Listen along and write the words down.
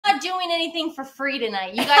not doing anything for free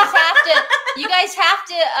tonight. You guys have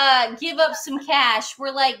to give up some cash.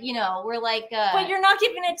 We're like, but you're not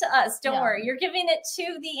giving it to us. Don't worry. You're giving it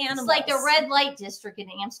to the animals. It's like the red light district in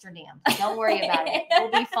Amsterdam. Don't worry about it.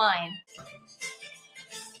 We'll be fine.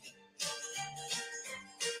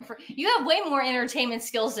 You have way more entertainment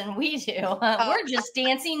skills than we do. We're just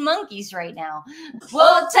dancing monkeys right now.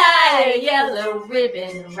 We'll tie a yellow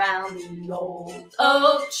ribbon around the old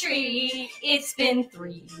oak tree. It's been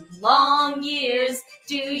 3 long years.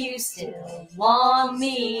 Do you still want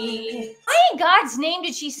me? Why in God's name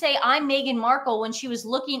did she say I'm Meghan Markle when she was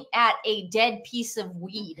looking at a dead piece of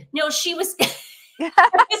weed? No, she was... Okay,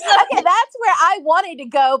 that's where I wanted to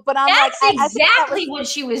go, but that's exactly what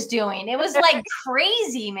she was doing. It was like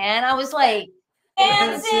crazy, man. I was like,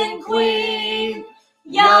 dancing queen,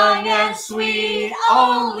 young and sweet,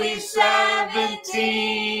 only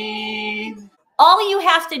 17. All you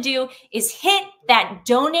have to do is hit that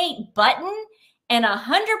donate button, and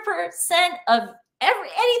 100% of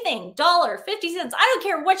anything, $1, 50 cents, I don't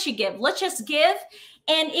care what you give. Let's just give.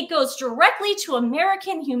 And it goes directly to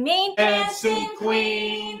American Humane. Dancing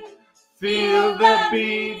queen, feel the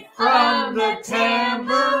beat from the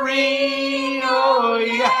tambourine. Oh,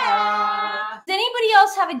 yeah. Does anybody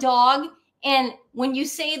else have a dog? And when you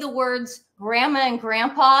say the words grandma and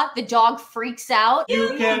grandpa, the dog freaks out?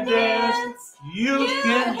 You can dance, you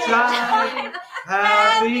can jive,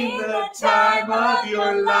 having the time of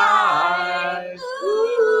your life.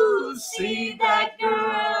 Ooh, see that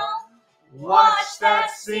girl. Watch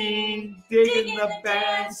that scene, digging the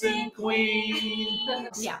dancing queen.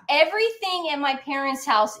 Yeah. Everything at my parents'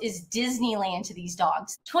 house is Disneyland to these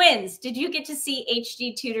dogs. Twins, did you get to see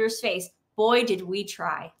HD Tudor's face? Boy, did we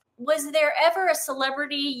try. Was there ever a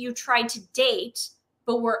celebrity you tried to date,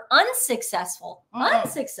 but were unsuccessful?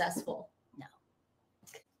 Unsuccessful? No.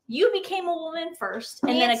 You became a woman first,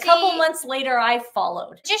 and then a couple months later, I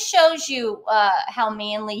followed. It just shows you how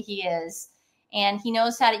manly he is. And he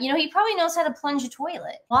knows how to, he probably knows how to plunge a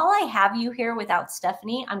toilet. While I have you here without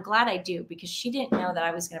Stephanie, I'm glad I do, because she didn't know that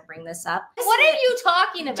I was going to bring this up. What are you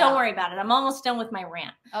talking about? Don't worry about it. I'm almost done with my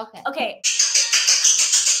rant. Okay. Okay.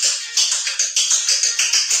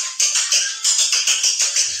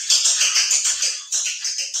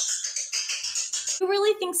 You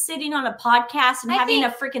really think sitting on a podcast and having a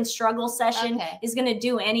freaking struggle session is going to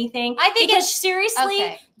do anything? I think because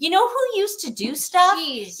seriously, you know who used to do stuff?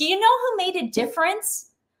 Jeez. You know who made a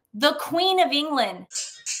difference? The Queen of England.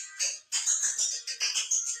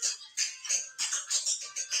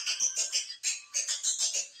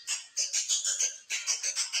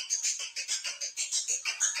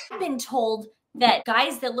 I've been told that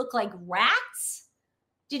guys that look like rats.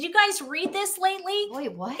 Did you guys read this lately?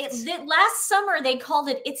 Wait, what? Last summer, they called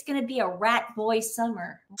it, it's going to be a rat boy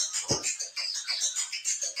summer.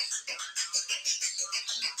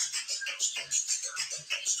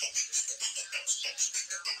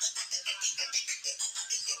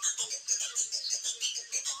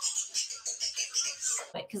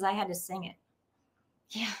 Because I had to sing it.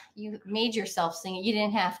 Yeah, you made yourself sing it. You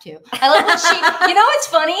didn't have to. I love when she, what's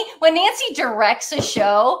funny? When Nancy directs a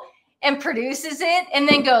show and produces it and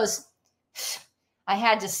then goes, I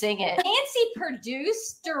had to sing it. Nancy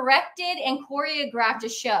produced, directed, and choreographed a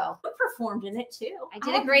show. I performed in it too. I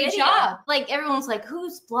did a great job. Like, everyone's like,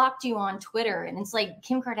 who's blocked you on Twitter? And it's like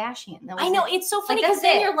Kim Kardashian. I know, it's so funny because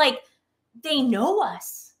then you're like, they know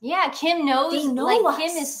us. Yeah, Kim knows. They know us.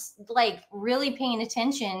 Kim is like really paying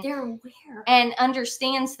attention. They're aware. And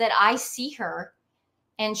understands that I see her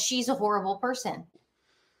and she's a horrible person.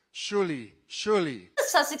 Surely. The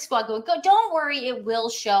Sussex Squad go, don't worry, it will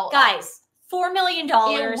show up. Guys, $4 million.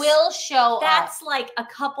 It will show up. That's like a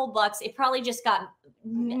couple bucks. It probably just got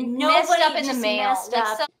messed up in the mail.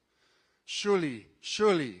 Surely.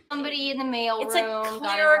 Somebody in the mail room. It's a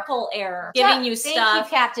clerical error. Giving you stuff. Thank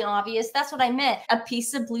you, Captain Obvious. That's what I meant. A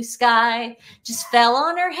piece of blue sky just fell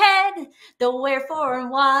on her head. The wherefore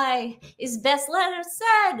and why is best letter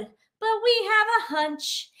said. But we have a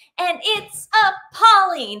hunch, and it's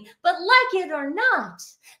appalling. But like it or not,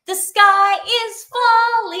 the sky is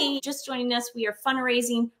falling. Just joining us, we are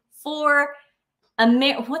fundraising for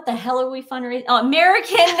what the hell are we fundraising? Oh,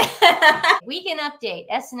 American Weekend Update,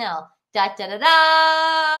 SNL.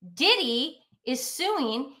 Diddy is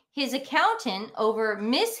suing his accountant over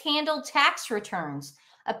mishandled tax returns.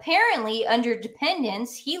 Apparently, under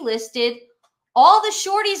dependents, he listed all the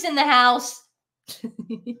shorties in the house.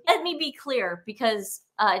 Let me be clear, because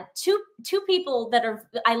two people that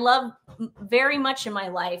I love very much in my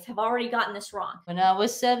life have already gotten this wrong. When I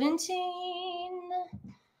was 17,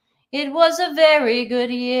 it was a very good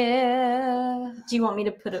year. Do you want me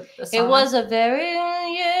to put a song? It was a very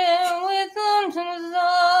good year.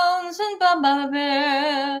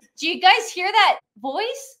 coming. Do you guys hear that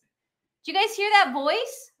voice? Do you guys hear that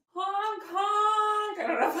voice? Honk, honk. I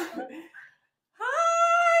don't know.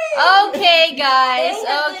 Hi. Okay, guys. They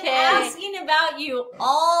have been Okay. asking about you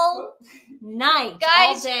all night,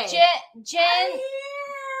 Guys, all day.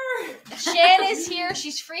 Jen is here.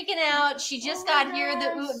 She's freaking out. She just got here.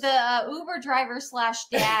 The Uber driver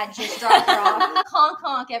 / dad just dropped her off. Honk,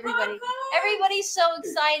 honk, everybody. Everybody's so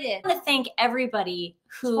excited. I want to thank everybody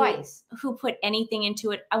who put anything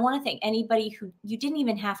into it. I want to thank anybody who you didn't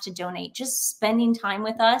even have to donate, just spending time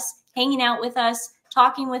with us, hanging out with us,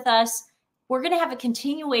 talking with us. We're going to have a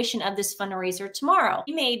continuation of this fundraiser tomorrow.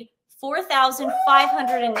 We made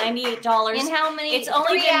 $4,598. In how many? It's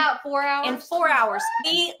only been 4 hours. in 4 hours.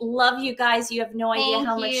 We love you guys. You have no idea Thank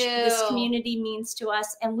how much you. this community means to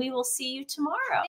us, and we will see you tomorrow.